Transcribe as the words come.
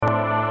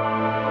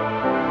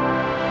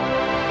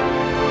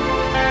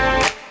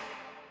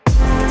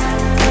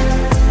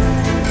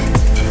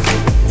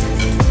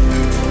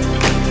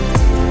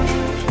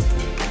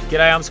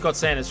G'day, I'm Scott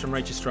Sanders from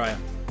Reach Australia.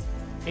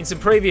 In some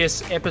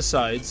previous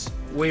episodes,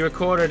 we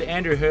recorded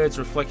Andrew Hurd's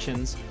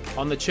reflections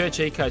on the church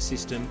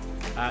ecosystem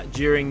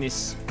during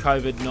this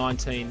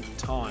COVID-19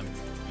 time.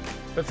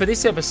 But for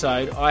this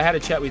episode, I had a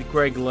chat with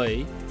Greg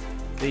Lee,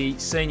 the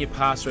senior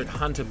pastor at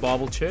Hunter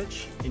Bible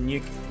Church in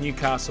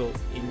Newcastle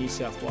in New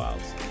South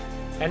Wales.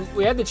 And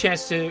we had the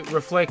chance to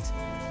reflect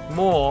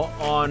more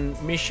on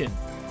mission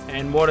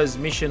and what does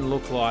mission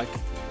look like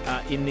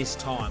in this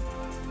time.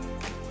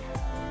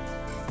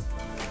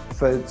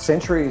 For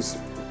centuries,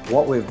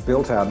 what we've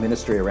built our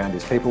ministry around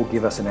is people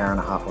give us an hour and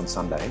a half on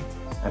Sunday.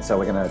 And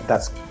so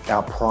that's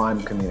our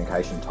prime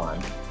communication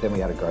time. Then we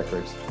had a growth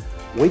groups.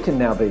 We can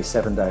now be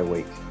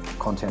 7-day-a-week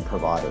content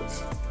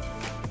providers.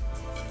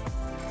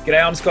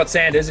 G'day, I'm Scott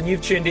Sanders, and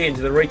you've tuned in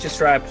to the Reach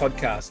Australia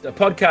podcast, a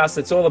podcast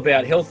that's all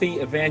about healthy,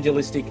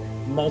 evangelistic,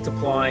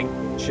 multiplying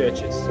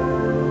churches.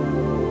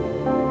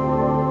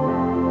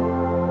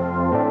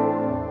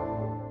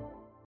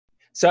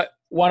 So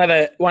one of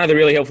the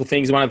really helpful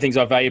things, one of the things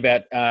I value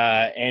about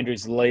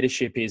Andrew's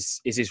leadership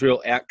is his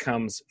real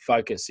outcomes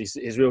focus,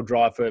 his real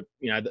drive for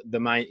the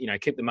main,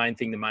 keep the main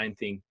thing the main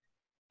thing.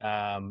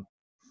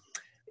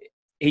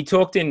 He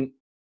talks in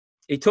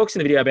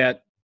the video about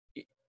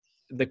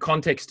the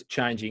context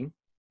changing,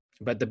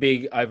 but the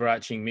big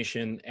overarching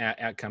mission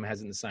outcome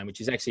hasn't the same,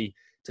 which is actually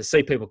to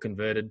see people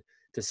converted,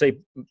 to see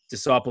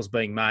disciples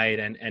being made,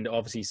 and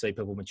obviously see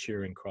people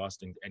mature in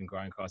Christ and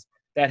grow in Christ.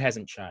 That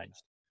hasn't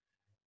changed.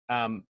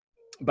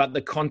 But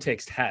the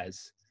context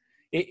has.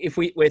 If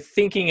we're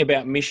thinking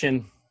about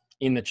mission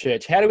in the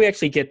church, how do we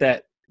actually get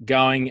that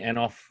going and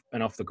off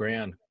the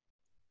ground?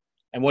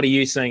 And what are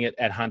you seeing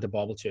at Hunter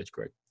Bible Church,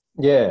 Greg?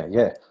 Yeah.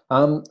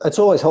 It's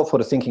always helpful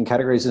to think in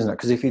categories, isn't it?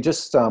 Because if you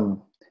just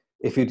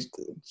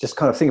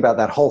kind of think about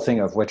that whole thing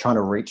of we're trying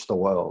to reach the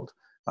world,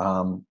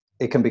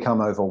 it can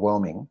become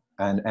overwhelming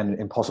and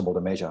impossible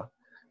to measure.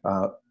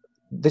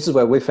 This is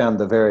where we found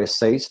the various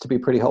C's to be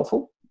pretty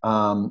helpful.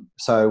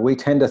 So we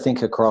tend to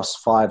think across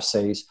 5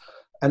 C's.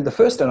 And the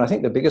first, and I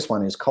think the biggest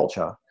one, is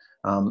culture.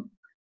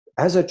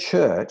 As a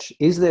church,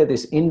 is there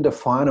this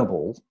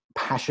indefinable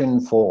passion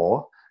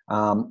for,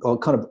 or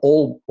kind of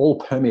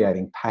all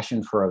permeating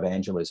passion for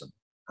evangelism?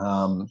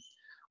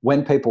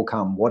 When people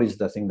come, what is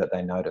the thing that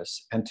they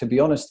notice? And to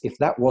be honest, if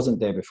that wasn't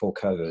there before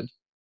COVID,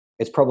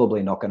 it's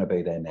probably not going to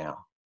be there now.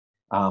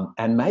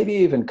 And maybe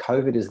even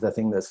COVID is the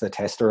thing that's the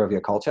tester of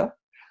your culture.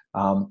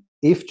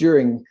 If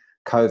during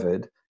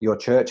COVID, your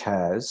church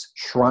has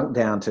shrunk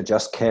down to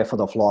just care for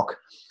the flock,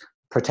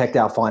 protect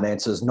our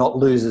finances, not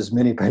lose as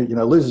many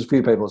people, lose as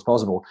few people as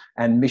possible,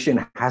 and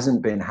mission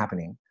hasn't been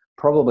happening,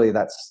 probably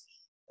that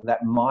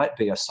might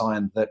be a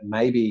sign that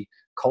maybe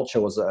culture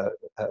was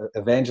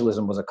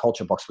evangelism was a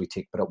culture box we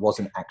ticked, but it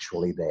wasn't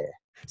actually there.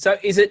 So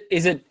is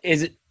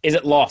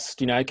it lost?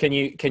 Can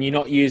you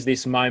not use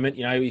this moment?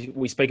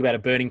 We speak about a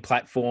burning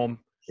platform.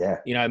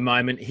 Yeah.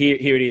 Moment.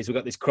 Here it is. We've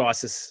got this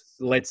crisis.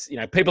 Let's.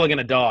 People are going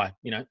to die.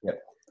 Yep.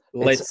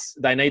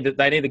 They need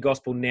the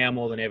gospel now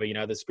more than ever.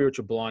 The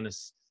spiritual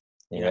blindness,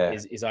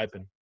 is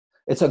open.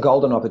 It's a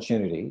golden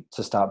opportunity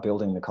to start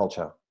building the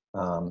culture.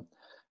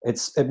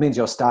 It means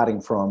you're starting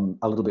from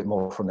a little bit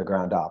more from the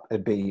ground up.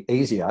 It'd be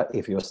easier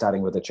if you're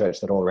starting with a church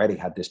that already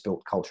had this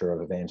built culture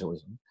of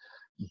evangelism,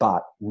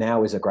 but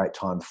now is a great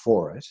time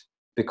for it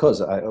because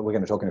we're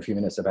going to talk in a few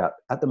minutes about,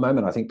 at the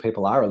moment, I think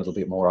people are a little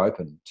bit more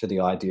open to the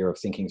idea of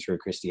thinking through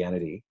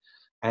Christianity.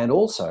 And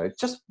also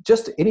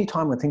just any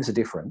time when things are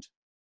different,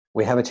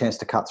 we have a chance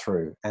to cut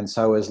through. And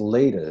so as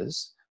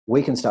leaders,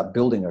 we can start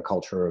building a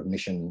culture of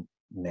mission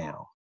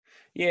now.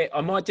 Yeah,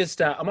 I might just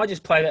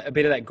play a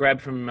bit of that grab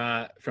from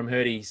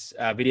Hurdy's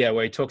video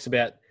where he talks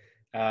about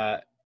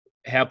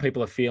how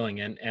people are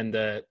feeling and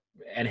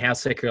how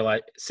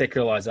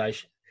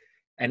secularization.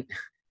 And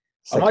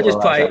I might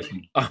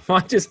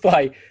just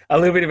play a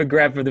little bit of a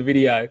grab from the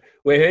video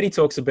where Hurdy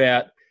talks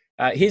about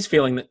his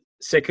feeling that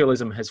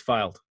secularism has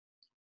failed.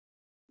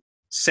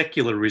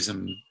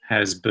 Secularism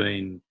has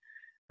been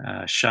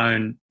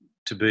shown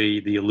to be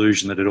the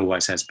illusion that it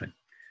always has been.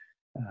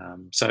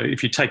 So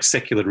if you take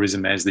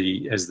secularism as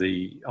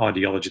the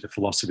ideology, the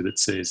philosophy that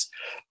says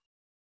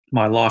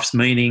my life's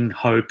meaning,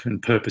 hope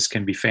and purpose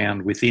can be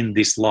found within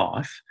this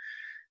life,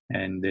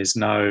 and there's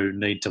no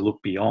need to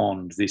look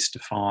beyond this to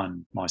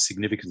find my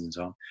significance and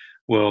so on.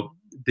 Well,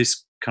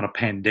 this kind of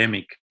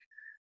pandemic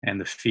and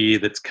the fear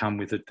that's come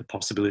with it, the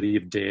possibility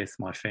of death,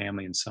 my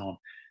family and so on,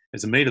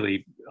 has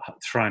immediately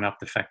thrown up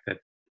the fact that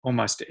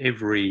almost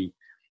every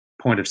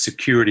point of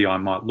security I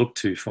might look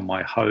to for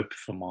my hope,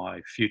 for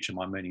my future,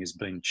 my meaning has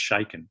been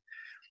shaken.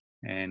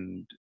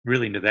 And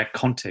really into that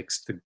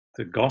context,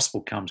 the gospel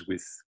comes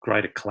with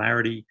greater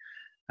clarity,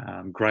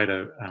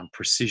 greater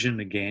precision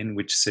again,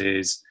 which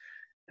says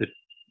that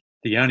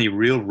the only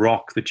real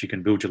rock that you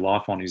can build your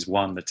life on is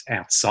one that's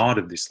outside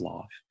of this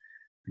life,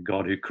 the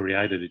God who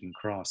created it in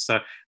Christ. So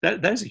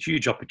that's a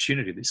huge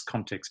opportunity this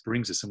context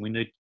brings us, and we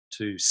need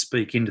to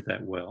speak into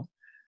that well.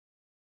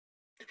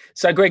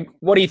 So, Greg,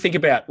 what do you think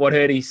about what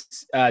Hurdy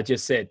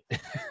just said?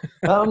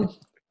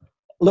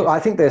 Look, I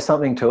think there's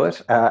something to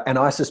it. And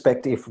I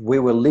suspect if we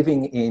were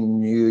living in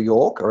New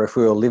York or if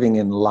we were living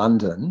in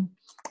London,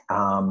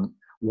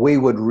 we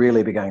would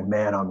really be going,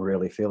 man, I'm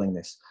really feeling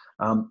this.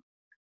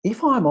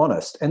 If I'm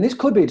honest, and this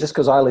could be just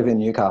because I live in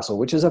Newcastle,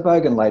 which is a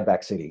bogan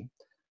laid-back city,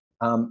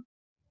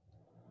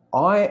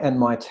 I and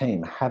my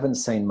team haven't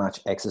seen much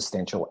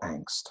existential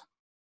angst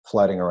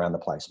floating around the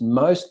place.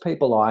 Most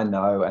people I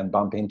know and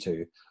bump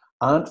into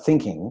aren't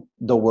thinking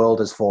the world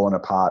has fallen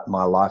apart,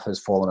 my life has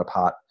fallen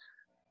apart.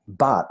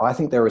 But I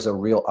think there is a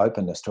real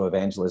openness to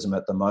evangelism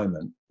at the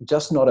moment,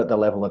 just not at the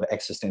level of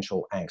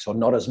existential angst, or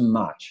not as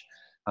much.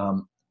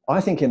 I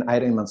think in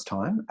 18 months'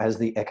 time, as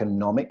the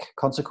economic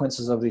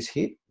consequences of this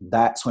hit,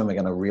 that's when we're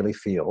going to really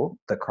feel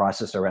the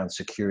crisis around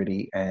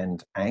security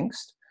and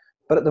angst.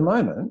 But at the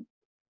moment,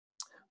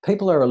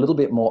 people are a little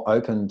bit more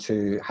open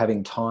to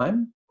having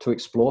time to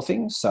explore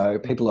things. So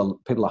people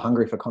are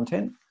hungry for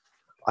content.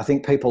 I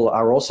think people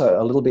are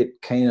also a little bit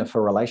keener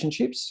for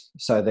relationships.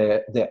 So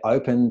they're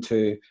open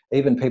to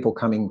even people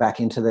coming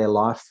back into their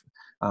life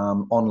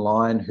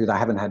online who they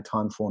haven't had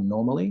time for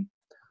normally.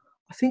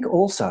 I think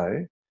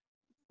also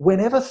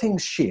whenever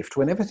things shift,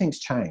 whenever things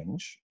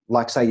change,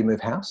 like say you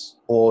move house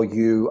or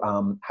you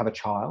have a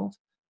child,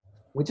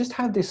 we just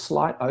have this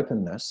slight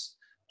openness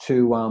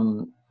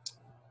to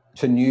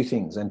new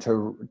things and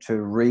to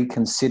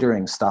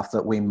reconsidering stuff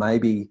that we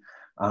maybe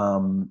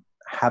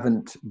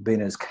haven't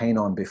been as keen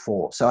on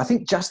before. So I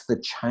think just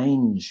the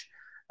change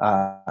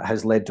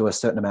has led to a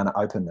certain amount of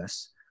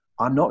openness.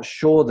 I'm not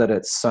sure that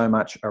it's so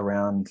much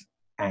around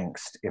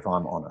angst, if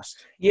I'm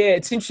honest. Yeah,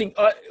 it's interesting.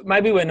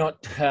 Maybe we're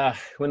not able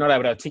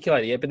to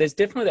articulate it yet, but there's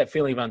definitely that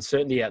feeling of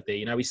uncertainty out there.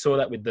 You know, we saw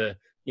that with the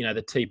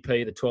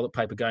TP, the toilet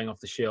paper going off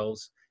the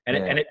shelves, and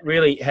it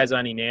really has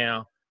only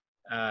now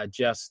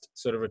just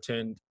sort of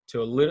returned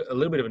to a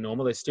little bit of a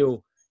normal. There's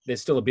still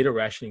a bit of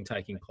rationing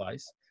taking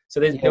place. So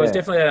there was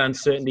definitely that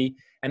uncertainty,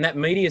 and that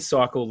media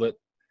cycle that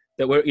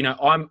we're,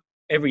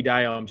 every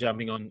day I'm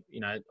jumping on,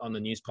 on the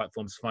news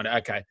platforms to find out,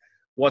 okay,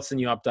 what's the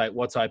new update,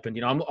 what's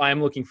opened. I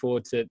am looking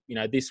forward to,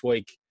 this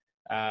week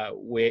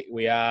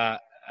we are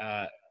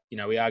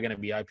going to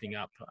be opening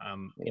up,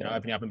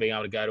 opening up and being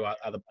able to go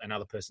to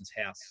another person's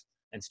house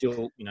and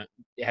still,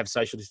 have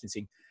social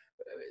distancing.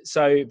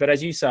 So, but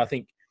as you say, I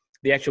think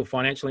the actual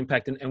financial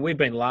impact, and we've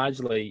been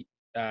largely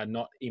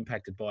not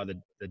impacted by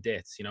the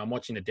deaths. I'm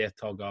watching the death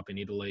toll go up in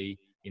Italy,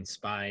 in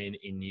Spain,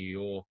 in New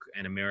York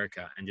and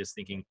America, and just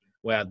thinking,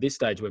 wow, at this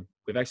stage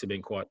we've actually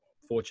been quite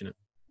fortunate.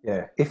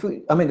 Yeah.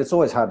 It's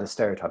always hard to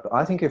stereotype, but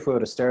I think if we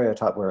were to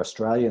stereotype where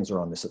Australians are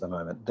on this at the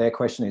moment, their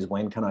question is,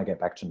 when can I get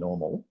back to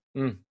normal?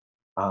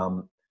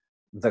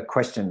 The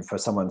question for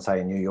someone,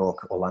 say, in New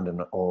York or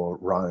London or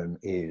Rome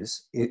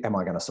is, am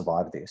I going to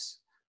survive this?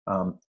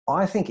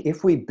 I think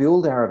if we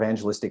build our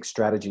evangelistic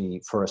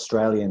strategy for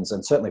Australians,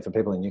 and certainly for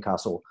people in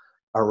Newcastle,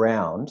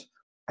 around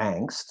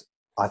angst,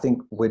 I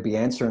think we'd be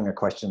answering a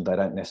question they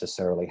don't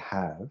necessarily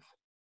have.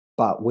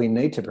 But we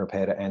need to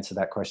prepare to answer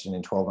that question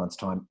in 12 months'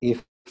 time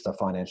if the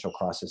financial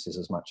crisis is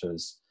as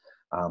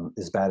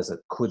bad as it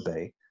could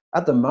be.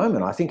 At the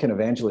moment, I think an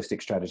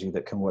evangelistic strategy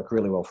that can work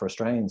really well for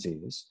Australians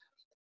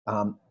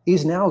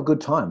is now a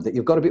good time, that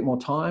you've got a bit more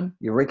time,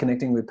 you're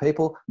reconnecting with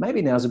people.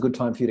 Maybe now's a good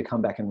time for you to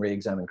come back and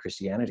re-examine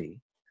Christianity.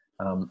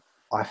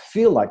 I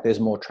feel like there's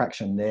more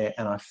traction there,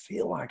 and I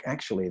feel like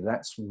actually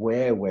that's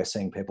where we're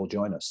seeing people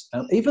join us.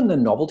 Even the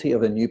novelty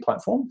of a new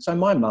platform. So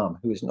my mum,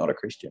 who is not a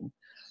Christian,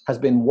 has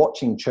been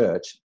watching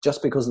church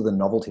just because of the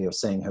novelty of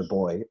seeing her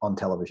boy on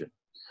television.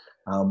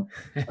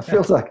 It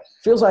feels like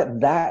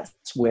that's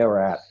where we're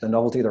at, the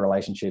novelty of the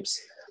relationships.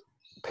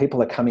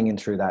 People are coming in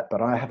through that,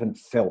 but I haven't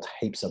felt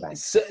heaps of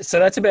angst. So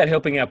that's about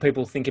helping our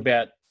people think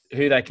about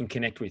who they can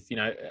connect with,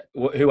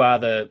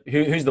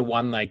 who's the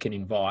one they can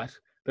invite,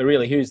 but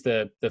really who's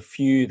the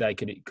few they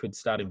could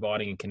start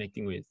inviting and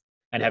connecting with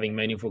and having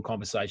meaningful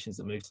conversations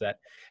that move to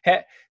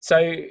that.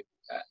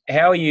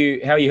 How are you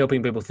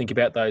helping people think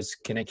about those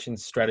connection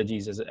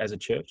strategies as a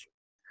church?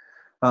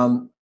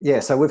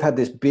 So we've had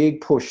this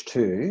big push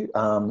to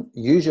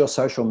use your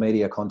social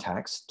media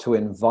contacts to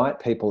invite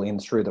people in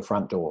through the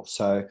front door.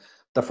 So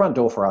the front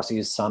door for us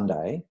is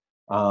Sunday,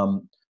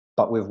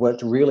 but we've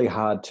worked really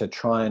hard to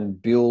try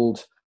and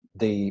build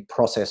the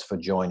process for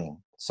joining.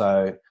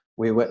 So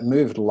we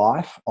moved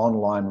life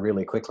online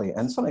really quickly.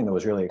 And something that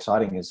was really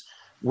exciting is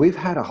we've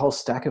had a whole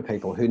stack of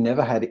people who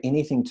never had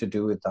anything to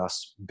do with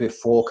us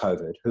before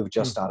COVID, who've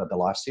just started the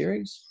Life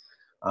series.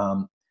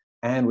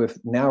 And we've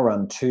now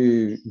run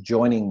 2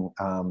 joining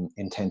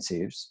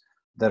intensives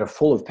that are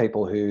full of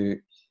people who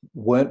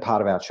weren't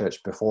part of our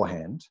church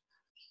beforehand,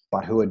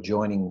 but who are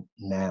joining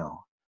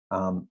now.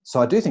 So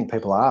I do think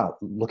people are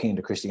looking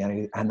into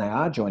Christianity and they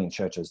are joining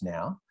churches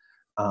now.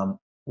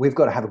 We've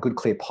got to have a good,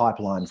 clear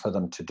pipeline for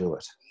them to do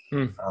it.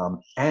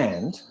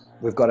 And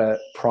we've got to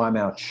prime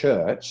our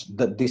church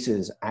that this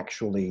is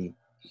actually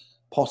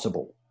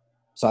possible.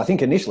 So I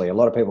think initially a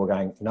lot of people were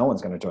going, no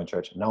one's going to join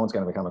church. No one's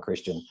going to become a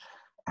Christian.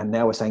 And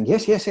now we're saying,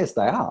 yes,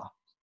 they are.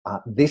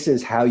 This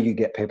is how you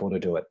get people to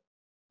do it.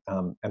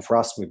 And for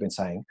us, we've been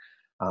saying,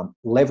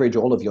 leverage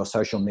all of your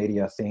social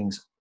media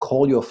things,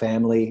 call your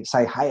family,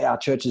 say, hey, our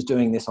church is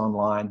doing this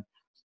online.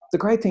 The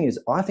great thing is,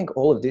 I think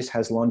all of this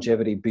has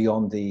longevity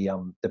beyond the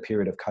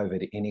period of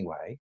COVID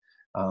anyway.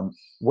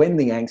 When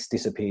the angst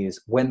disappears,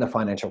 when the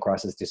financial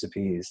crisis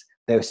disappears,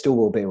 there still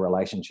will be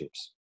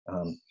relationships.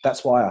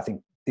 That's why I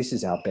think this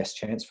is our best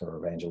chance for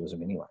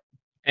evangelism anyway.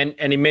 And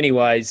in many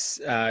ways,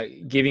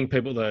 giving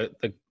people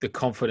the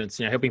confidence,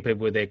 helping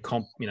people with their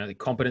the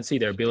competency,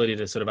 their ability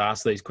to sort of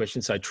ask these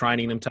questions. So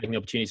training them, taking the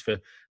opportunities for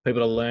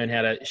people to learn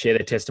how to share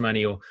their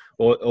testimony,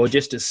 or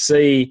just to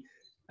see,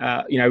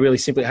 really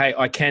simply, hey,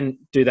 I can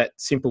do that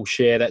simple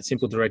share, that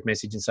simple direct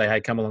message, and say, hey,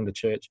 come along to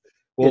church.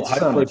 Well, it's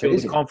hopefully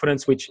build the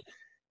confidence, which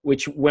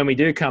when we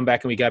do come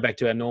back and we go back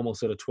to our normal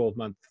sort of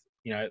 12-month,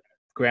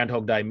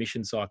 Groundhog Day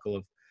mission cycle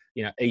of,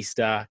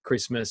 Easter,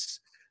 Christmas,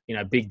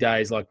 big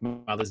days like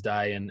Mother's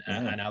Day and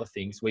other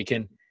things, we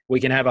can have we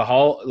can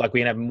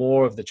have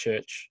more of the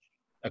church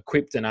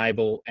equipped and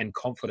able and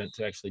confident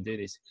to actually do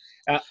this.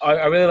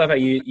 I really love how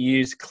you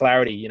use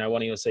clarity.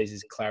 One of your C's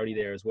is clarity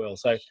there as well.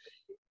 So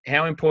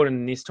how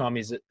important in this time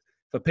is it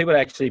for people to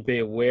actually be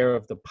aware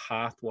of the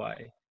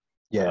pathway?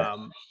 Yeah.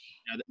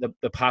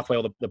 The pathway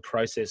or the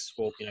process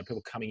for,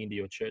 people coming into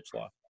your church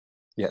life.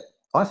 Yeah.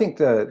 I think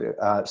so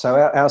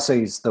our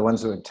C's, the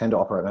ones who tend to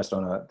operate most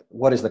on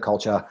what is the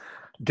culture?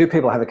 Do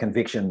people have a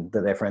conviction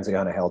that their friends are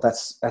going to hell?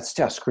 That's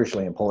just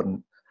crucially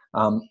important.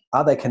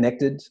 Are they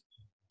connected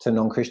to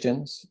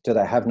non-Christians? Do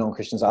they have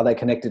non-Christians? Are they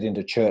connected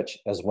into church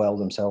as well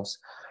themselves?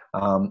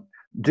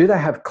 Do they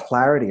have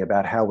clarity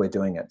about how we're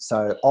doing it?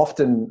 So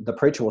often the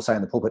preacher will say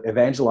in the pulpit,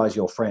 evangelize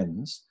your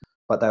friends,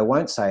 but they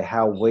won't say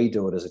how we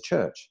do it as a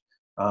church.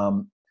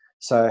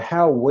 So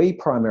how we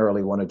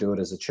primarily want to do it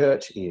as a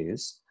church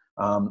is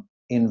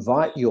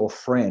invite your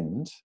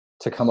friend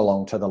to come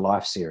along to the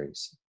Life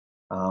series.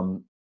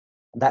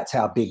 That's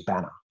our big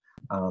banner.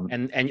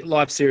 And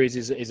Life series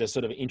is a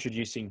sort of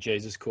introducing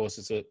Jesus course.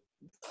 It's a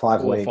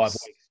 5 weeks. 5 weeks.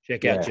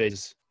 Check out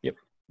Jesus. Yep.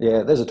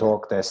 Yeah, there's a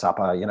talk, there's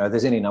supper.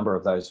 There's any number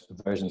of those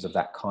versions of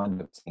that kind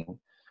of thing.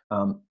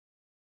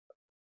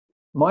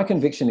 My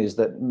conviction is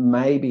that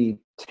maybe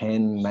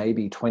 10,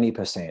 maybe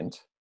 20%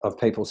 of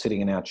people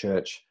sitting in our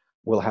church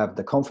will have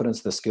the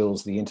confidence, the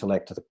skills, the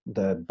intellect,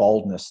 the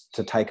boldness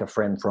to take a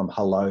friend from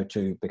hello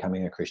to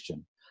becoming a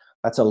Christian.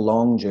 That's a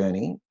long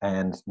journey,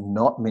 and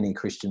not many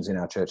Christians in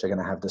our church are going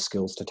to have the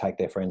skills to take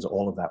their friends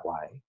all of that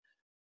way.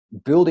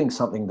 Building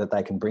something that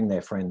they can bring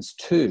their friends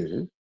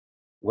to,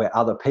 where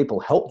other people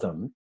help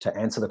them to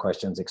answer the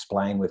questions,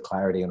 explain with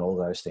clarity and all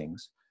those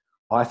things.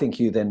 I think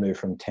you then move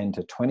from 10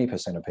 to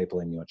 20% of people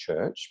in your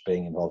church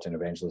being involved in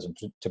evangelism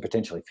to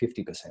potentially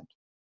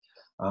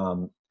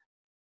 50%.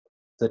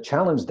 The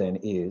challenge then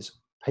is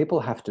people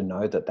have to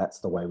know that that's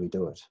the way we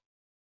do it.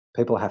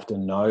 People have to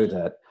know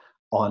that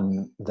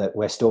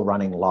we're still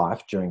running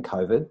life during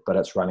COVID, but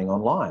it's running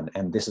online,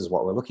 and this is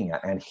what we're looking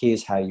at, and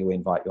here's how you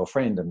invite your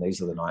friend, and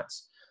these are the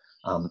nights.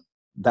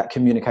 That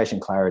communication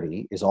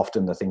clarity is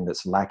often the thing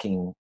that's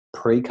lacking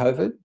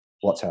pre-COVID.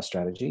 What's our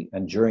strategy?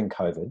 And during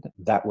COVID,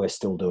 that we're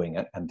still doing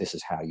it, and this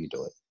is how you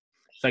do it.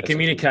 So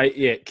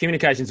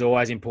communication is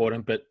always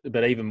important, but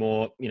even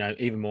more,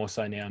 even more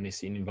so now in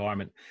this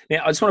environment.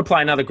 Now, I just want to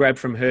play another grab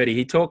from Herdy.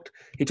 He talked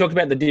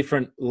about the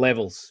different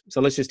levels. So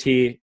let's just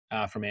hear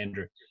from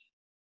Andrew.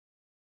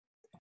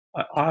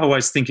 I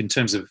always think in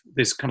terms of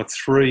there's kind of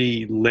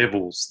 3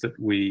 levels that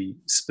we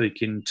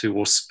speak into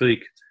or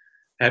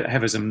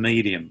have as a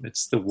medium.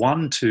 It's the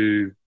one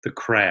to the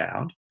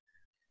crowd.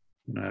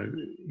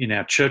 In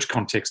our church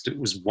context, it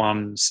was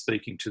one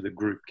speaking to the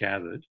group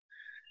gathered,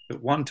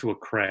 but one to a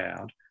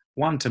crowd,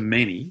 one to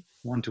many,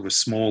 one to a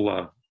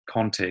smaller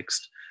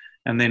context,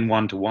 and then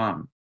one to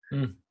one.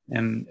 Mm.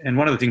 And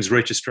one of the things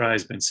Reach Australia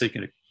has been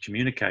seeking to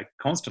communicate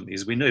constantly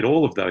is we need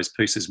all of those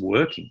pieces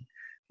working.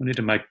 We need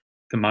to make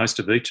the most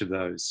of each of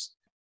those.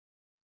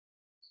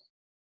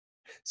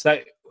 So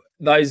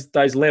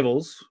those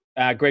levels,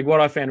 Greg, what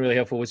I found really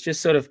helpful was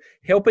just sort of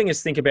helping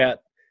us think about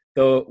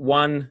the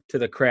one to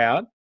the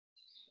crowd,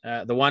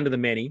 the one to the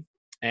many,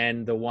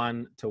 and the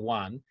one to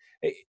one.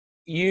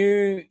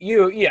 You're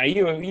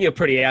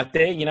pretty out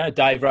there.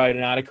 Dave wrote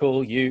an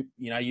article. You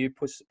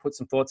put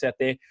some thoughts out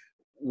there.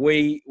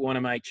 We want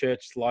to make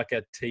church like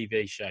a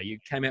TV show. You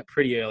came out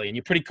pretty early, and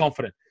you're pretty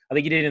confident. I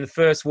think you did in the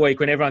first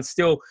week when everyone's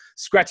still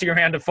scratching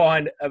around to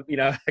find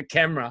a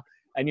camera,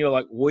 and you're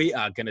like, we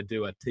are going to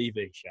do a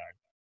TV show.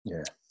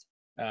 Yeah.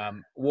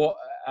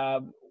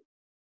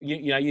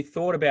 You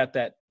thought about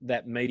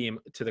that medium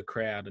to the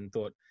crowd and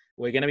thought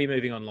we're going to be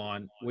moving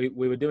online. We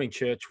were doing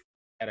church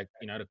at a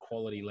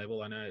quality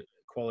level. I know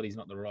quality is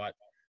not the right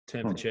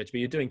term for church, but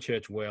you're doing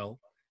church well.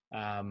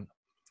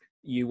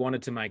 You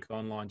wanted to make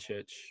online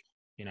church,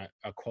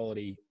 a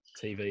quality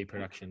TV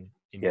production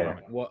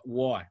environment. Yeah.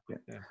 Why?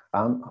 Yeah.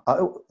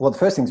 Well, the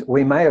first thing is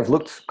we may have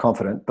looked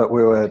confident, but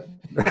we were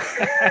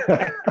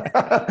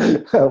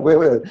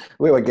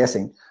we were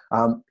guessing.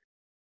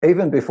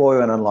 Even before we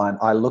went online,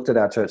 I looked at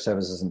our church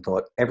services and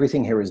thought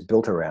everything here is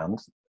built around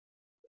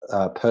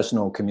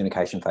personal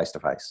communication face to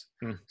face.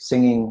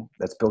 Singing,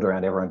 that's built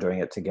around everyone doing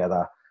it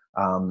together.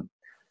 And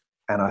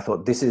I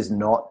thought this is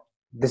not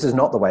this is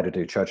not the way to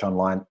do church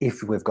online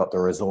if we've got the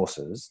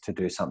resources to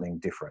do something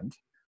different.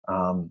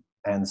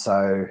 And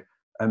so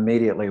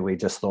immediately we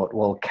just thought,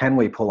 well, can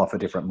we pull off a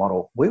different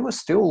model? We were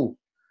still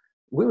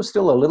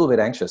a little bit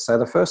anxious. So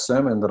the first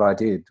sermon that I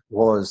did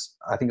was,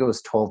 I think it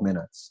was 12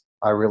 minutes.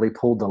 I really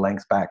pulled the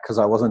length back because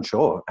I wasn't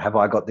sure, have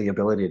I got the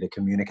ability to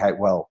communicate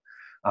well?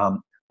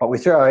 But we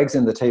threw our eggs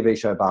in the TV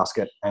show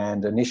basket,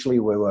 and initially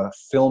we were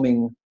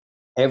filming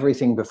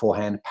everything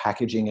beforehand,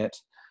 packaging it,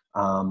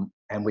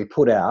 and we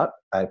put out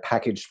a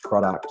packaged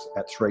product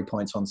at 3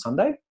 Points on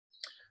Sunday.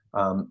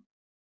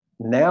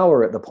 Now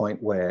we're at the point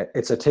where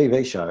it's a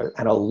TV show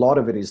and a lot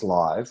of it is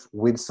live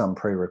with some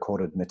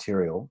pre-recorded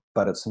material,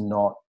 but it's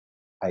not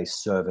a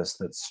service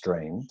that's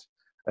streamed.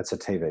 It's a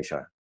TV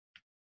show.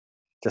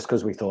 Just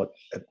because we thought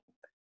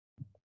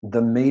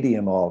the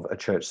medium of a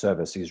church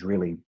service is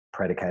really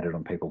predicated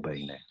on people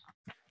being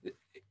there.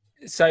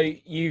 So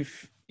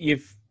you've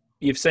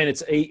seen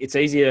it's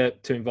easier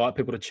to invite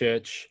people to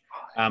church.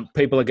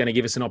 People are going to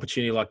give us an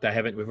opportunity like they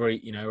haven't. We've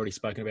already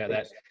spoken about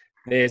that.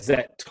 There's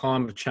that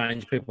time of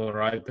change. People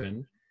are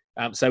open.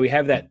 So we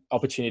have that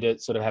opportunity to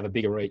sort of have a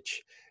bigger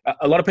reach.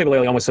 A lot of people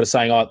early on were sort of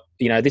saying,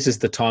 this is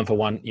the time for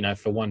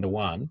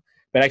one-to-one.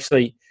 But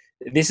actually,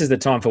 this is the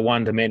time for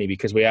one-to-many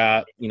because we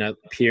are,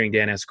 peering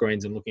down our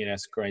screens and looking at our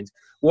screens.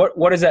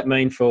 What does that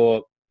mean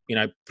for,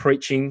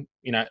 preaching,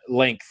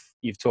 length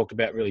you've talked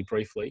about really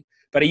briefly?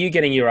 But are you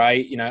getting your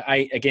A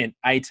team?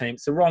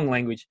 It's the wrong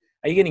language.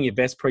 Are you getting your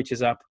best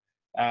preachers up?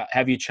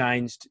 Have you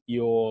changed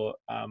your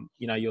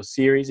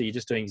series? Are you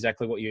just doing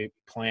exactly what you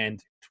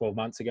planned 12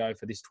 months ago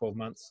for this 12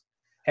 months?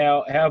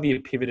 How have you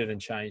pivoted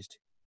and changed?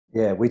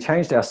 Yeah, we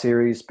changed our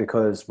series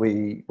because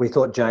we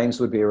thought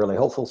James would be a really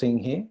helpful thing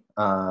here,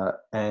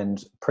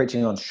 and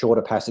preaching on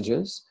shorter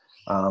passages.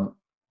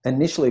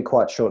 Initially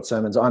quite short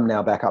sermons. I'm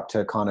now back up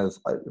to kind of,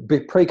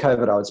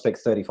 pre-COVID I would speak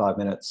 35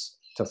 minutes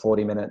to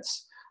 40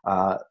 minutes.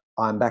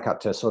 I'm back up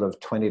to sort of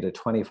 20 to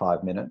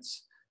 25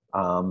 minutes.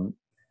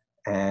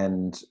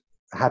 And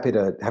happy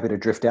to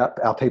drift out.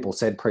 Our people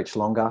said preach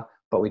longer,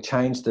 but we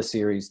changed the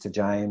series to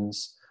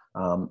James.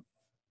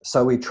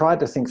 So we tried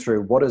to think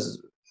through what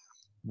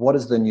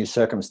does the new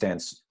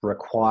circumstance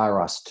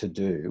require us to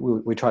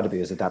do. We try to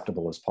be as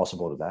adaptable as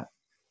possible to that.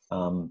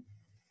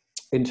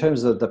 In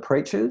terms of the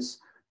preachers,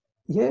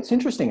 yeah, it's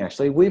interesting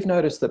actually. We've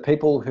noticed that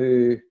people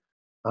who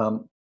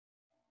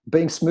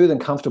being smooth and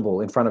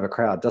comfortable in front of a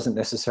crowd doesn't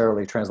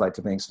necessarily translate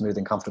to being smooth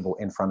and comfortable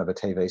in front of a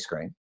TV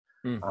screen.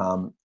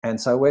 And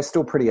so we're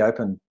still pretty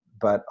open,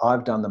 but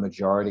I've done the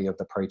majority of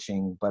the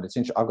preaching, but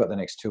I've got the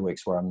next 2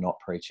 weeks where I'm not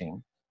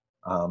preaching.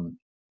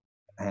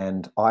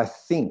 And I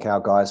think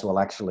our guys will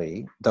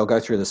they'll go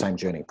through the same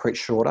journey, preach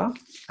shorter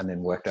and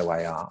then work their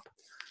way up.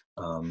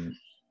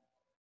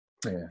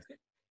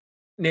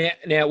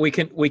 Now we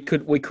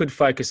could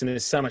focus, and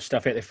there's so much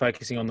stuff out there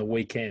focusing on the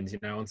weekends,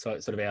 on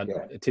sort of our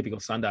typical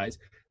Sundays.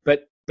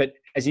 But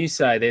as you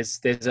say, there's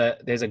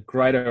a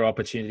greater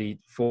opportunity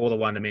for the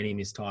one-to-many in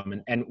this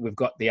time, and we've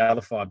got the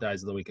other 5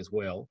 days of the week as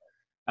well.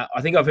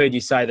 I think I've heard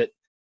you say that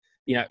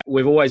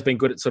we've always been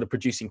good at sort of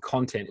producing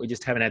content. We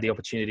just haven't had the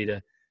opportunity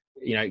to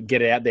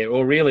get it out there,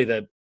 or really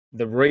the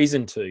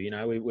reason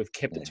to. We've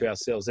kept it to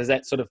ourselves. There's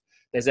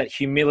that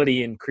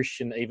humility in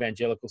Christian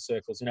evangelical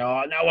circles.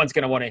 No one's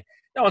going to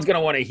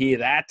want to hear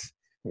that.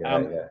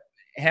 How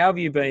have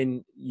you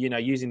been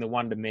using the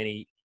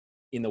one-to-many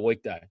in the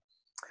weekday?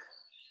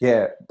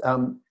 Yeah.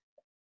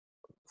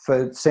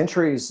 For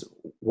centuries,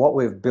 what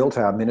we've built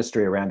our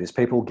ministry around is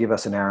people give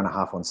us an hour and a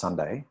half on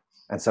Sunday.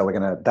 And so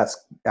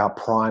that's our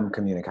prime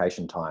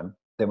communication time.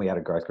 Then we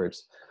added growth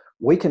groups.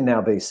 We can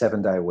now be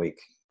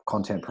 7-day-a-week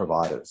content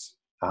providers.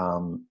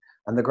 And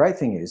the great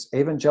thing is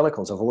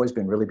evangelicals have always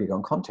been really big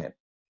on content.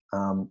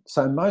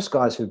 So most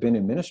guys who've been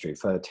in ministry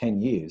for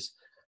 10 years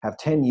have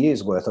 10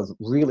 years worth of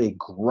really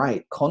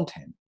great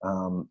content,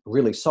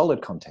 really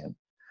solid content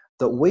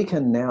that we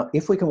can now,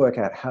 if we can work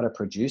out how to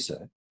produce it,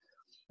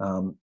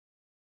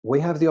 we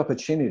have the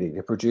opportunity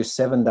to produce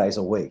 7 days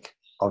a week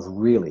of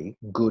really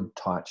good,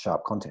 tight,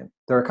 sharp content.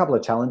 There are a couple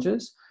of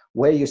challenges.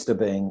 We're used to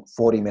being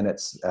 40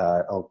 minutes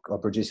of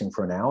producing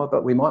for an hour,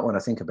 but we might want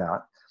to think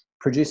about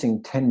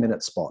producing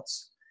 10-minute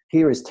spots.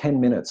 Here is 10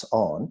 minutes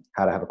on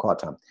how to have a quiet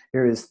time.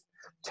 Here is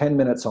 10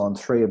 minutes on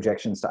 3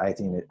 objections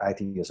to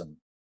atheism.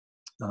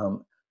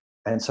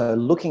 And so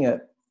looking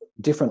at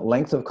different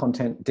length of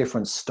content,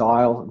 different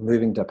style,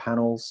 moving to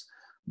panels.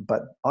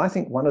 But I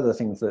think one of the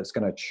things that's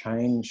going to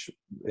change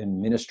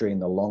in ministry in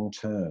the long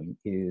term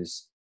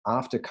is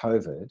after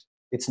COVID,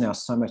 it's now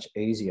so much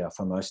easier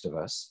for most of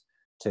us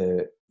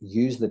to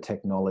use the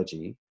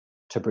technology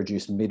to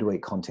produce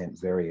midweek content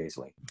very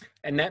easily.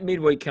 And that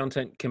midweek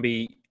content can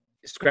be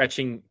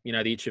scratching,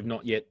 the itch of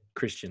not yet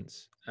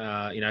Christians.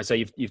 So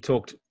you've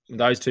talked,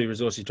 those 2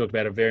 resources you talked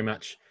about are very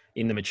much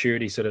in the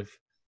maturity sort of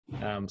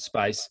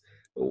space.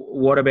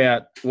 What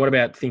about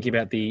thinking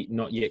about the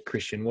not yet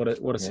Christian? What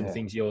are some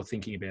things you're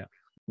thinking about?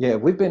 Yeah,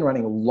 we've been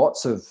running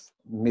lots of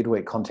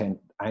midweek content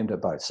aimed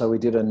at both. So we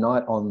did a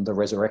night on the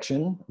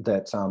resurrection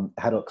that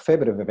had a fair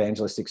bit of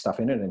evangelistic stuff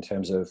in it in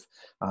terms of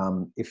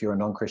if you're a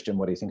non-Christian,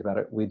 what do you think about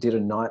it? We did a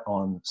night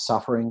on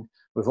suffering.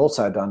 We've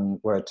also done,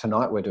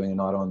 tonight we're doing a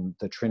night on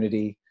the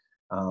Trinity.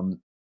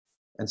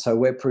 And so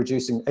we're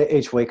producing,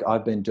 each week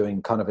I've been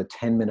doing kind of a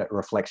 10-minute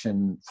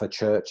reflection for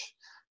church.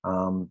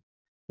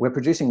 We're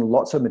producing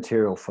lots of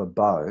material for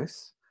both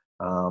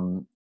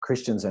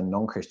Christians and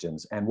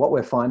non-Christians. And what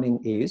we're finding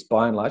is,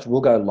 by and large,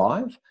 we'll go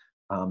live.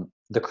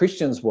 The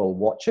Christians will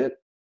watch it.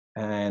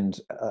 And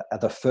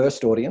the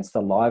first audience,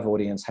 the live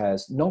audience,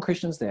 has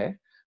non-Christians there,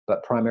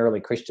 but primarily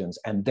Christians.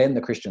 And then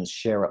the Christians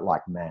share it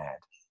like mad.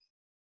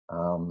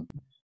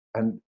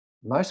 And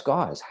most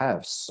guys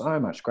have so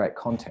much great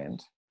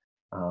content.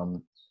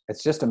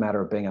 It's just a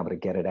matter of being able to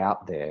get it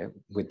out there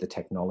with the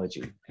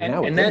technology.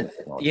 And that,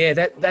 yeah,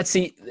 that's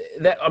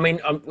that. I mean,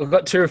 I've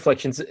got two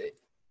reflections.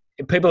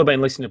 People have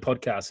been listening to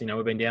podcasts.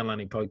 We've been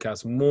downloading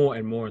podcasts more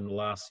and more in the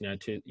last,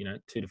 2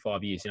 to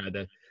 5 years.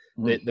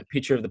 The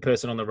picture of the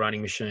person on the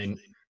running machine,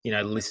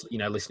 listening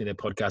to their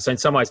podcast. So in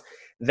some ways,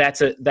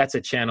 that's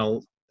a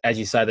channel, as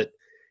you say, that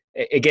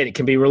again, it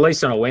can be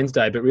released on a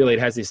Wednesday, but really it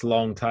has this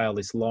long tail,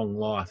 this long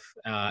life,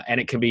 and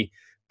it can be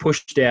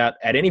pushed out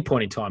at any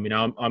point in time.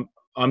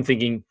 I'm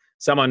thinking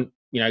someone,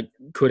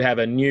 could have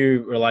a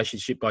new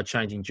relationship by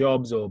changing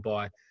jobs or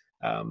by,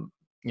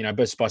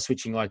 just by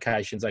switching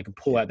locations. They can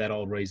pull out that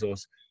old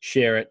resource,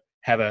 share it,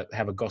 have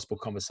a gospel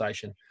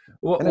conversation.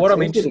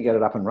 It's easy to get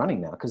it up and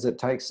running now, because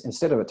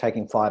instead of it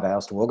taking 5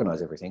 hours to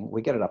organize everything,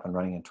 we get it up and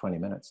running in 20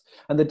 minutes.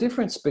 And the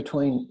difference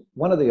between,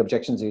 one of the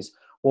objections is,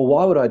 well,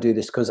 why would I do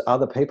this? Because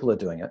other people are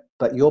doing it,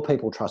 but your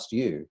people trust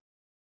you.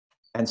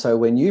 And so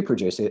when you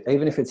produce it,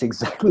 even if it's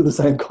exactly the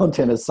same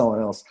content as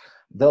someone else,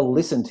 they'll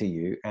listen to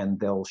you and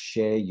they'll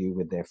share you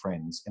with their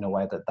friends in a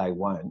way that they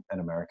won't an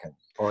American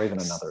or even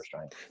another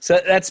Australian.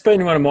 So that's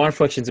been one of my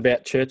reflections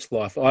about church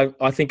life. I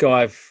think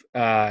I'm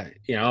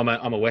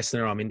a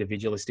Westerner. I'm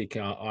individualistic.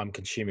 I'm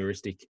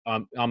consumeristic.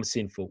 I'm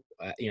sinful.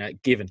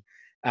 Given.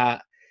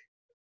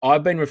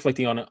 I've been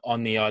reflecting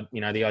on the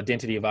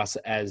identity of us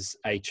as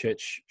a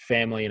church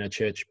family and a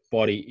church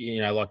body.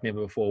 Like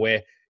never before.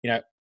 Where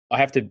I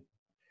have to.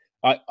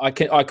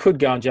 I could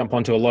go and jump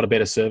onto a lot of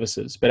better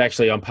services, but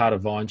actually I'm part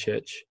of Vine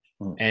Church,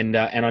 and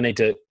I need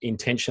to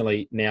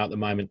intentionally now at the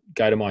moment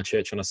go to my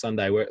church on a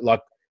Sunday where like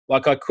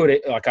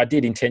I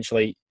did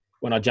intentionally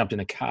when I jumped in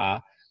a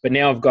car, but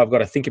now I've got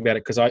to think about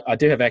it because I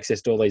do have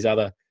access to all these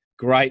other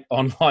great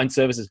online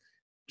services.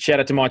 Shout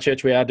out to my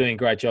church, we are doing a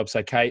great job.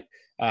 So Kate,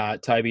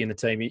 Toby, and the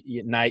team,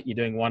 Nate, you're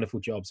doing a wonderful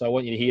job. So I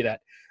want you to hear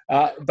that,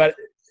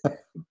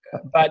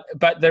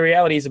 But the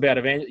reality is about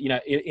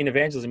in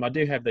evangelism, I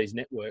do have these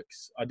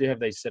networks, I do have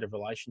these set of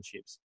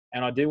relationships,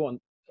 and I do want,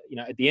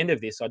 at the end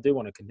of this, I do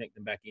want to connect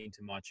them back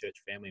into my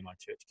church family, my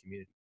church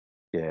community.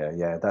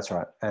 Yeah, that's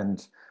right,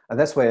 and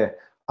that's where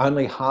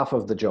only half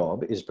of the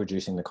job is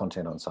producing the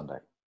content on Sunday.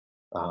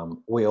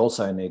 We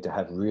also need to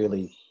have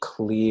really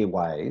clear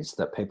ways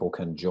that people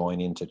can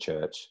join into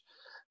church,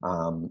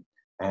 and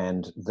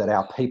that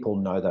our people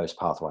know those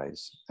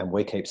pathways, and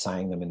we keep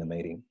saying them in the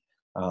meeting.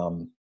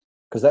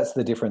 Because that's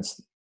the difference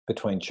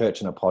between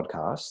church and a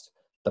podcast.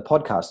 The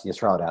podcast, you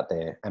throw it out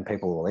there and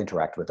people will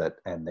interact with it,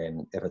 and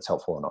then if it's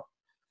helpful or not.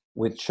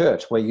 With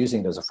church, we're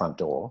using it as a front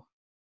door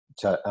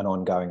to an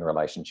ongoing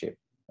relationship.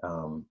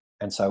 And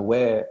so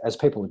as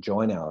people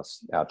join our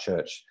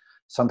church,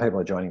 some people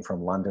are joining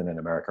from London and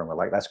America, and we're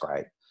like, that's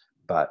great.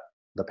 But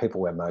the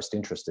people we're most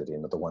interested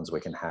in are the ones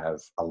we can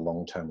have a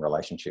long-term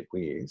relationship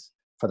with.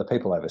 For the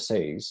people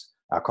overseas,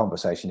 our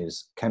conversation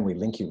is, can we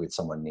link you with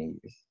someone near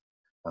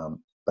you?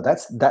 But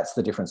that's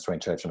the difference between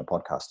church and a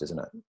podcast, isn't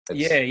it?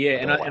 Yeah.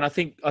 And I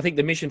think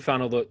the mission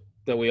funnel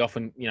that we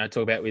often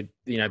talk about with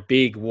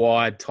big,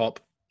 wide,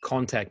 top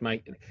contact,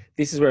 mate.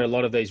 This is where a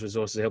lot of these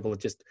resources help with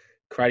just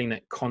creating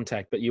that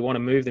contact. But you want to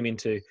move them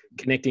into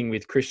connecting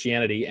with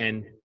Christianity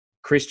and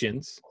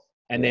Christians,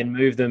 and then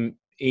move them,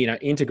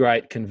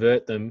 integrate,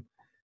 convert them,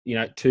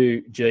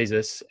 to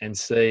Jesus, and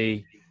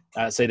see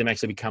them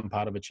actually become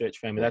part of a church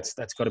family. That's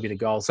got to be the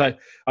goal. So,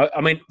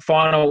 I mean,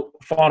 final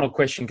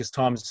question, because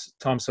time's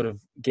sort of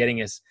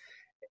getting us.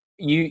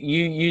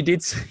 You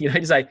did,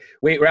 to say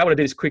we're able to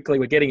do this quickly.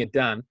 We're getting it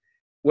done.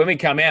 When we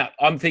come out,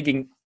 I'm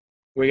thinking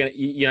we're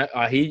gonna.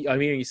 I'm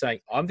hearing you saying,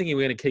 I'm thinking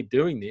we're going to keep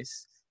doing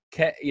this.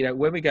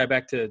 When we go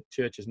back to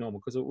church as normal,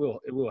 because it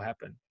will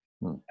happen.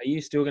 Are you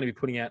still going to be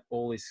putting out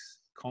all this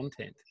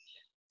content?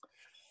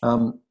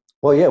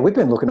 Well, yeah, we've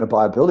been looking to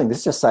buy a building.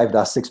 This just saved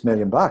us $6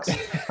 million.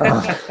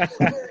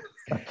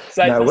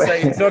 So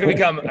it's not going to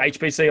become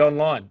HBC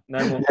online.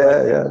 No more.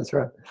 Yeah, that's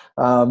right.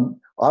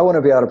 I want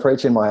to be able to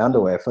preach in my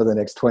underwear for the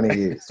next 20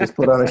 years. Just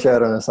put on a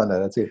shirt on a Sunday.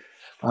 That's it.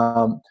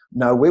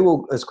 No, we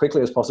will, as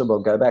quickly as possible,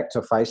 go back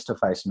to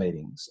face-to-face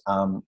meetings.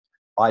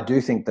 I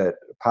do think that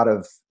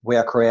we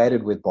are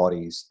created with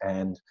bodies,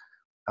 and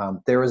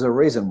there is a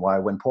reason why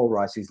when Paul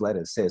writes his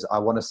letters says, I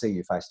want to see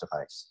you face to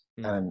face.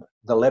 And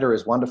the letter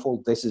is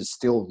wonderful. This is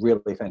still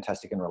really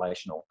fantastic and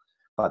relational,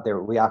 but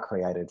we are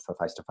created for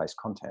face-to-face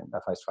content,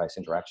 face-to-face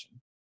interaction.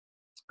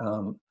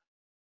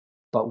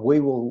 But we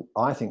will,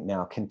 I think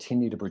now,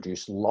 continue to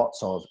produce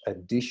lots of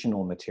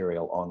additional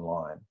material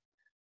online.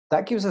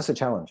 That gives us a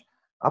challenge.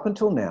 Up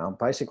until now,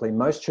 basically,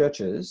 most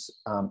churches,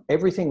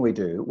 everything we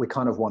do, we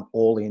kind of want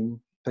all-in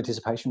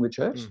participation with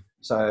church.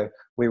 So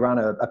we run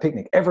a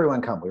picnic,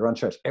 everyone come. We run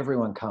church,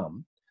 everyone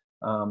come.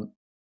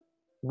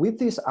 With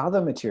this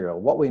other material,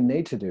 what we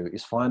need to do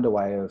is find a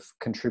way of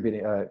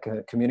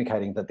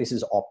communicating that this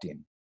is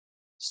opt-in.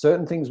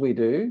 Certain things we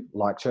do,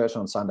 like church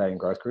on Sunday and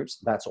growth groups,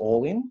 that's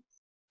all in.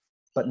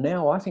 But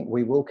now I think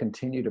we will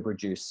continue to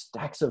produce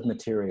stacks of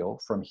material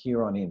from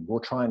here on in. We'll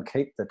try and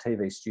keep the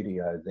TV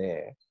studio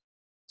there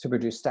to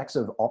produce stacks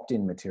of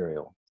opt-in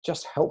material,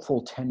 just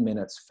helpful 10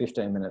 minutes,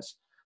 15 minutes,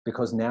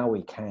 because now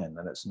we can,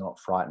 and it's not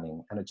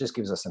frightening, and it just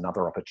gives us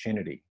another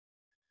opportunity.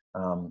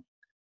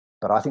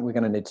 But I think we're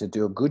going to need to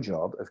do a good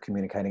job of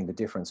communicating the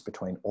difference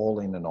between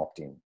all-in and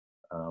opt-in.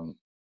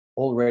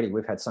 Already,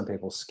 we've had some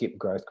people skip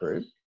growth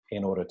group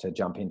in order to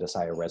jump into,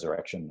 say, a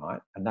resurrection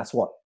night, and that's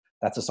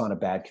a sign of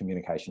bad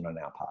communication on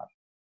our part.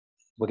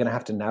 We're going to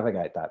have to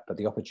navigate that, but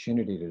the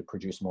opportunity to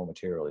produce more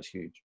material is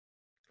huge.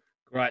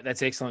 Great,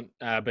 that's excellent.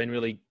 Been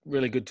really,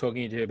 really good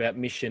talking to you about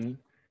mission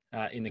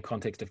in the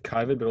context of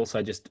COVID, but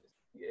also just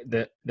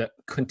the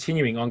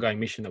continuing ongoing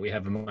mission that we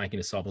have of making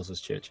disciples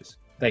as churches.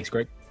 Thanks,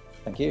 Greg.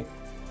 Thank you.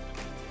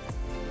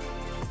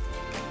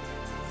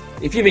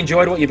 If you've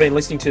enjoyed what you've been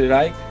listening to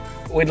today,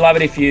 we'd love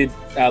it if you'd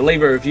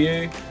leave a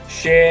review,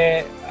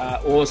 share,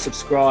 or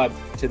subscribe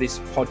to this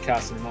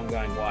podcast in an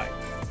ongoing way.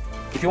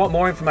 If you want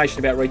more information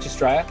about Reach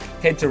Australia,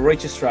 head to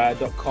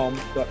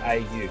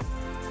reachaustralia.com.au.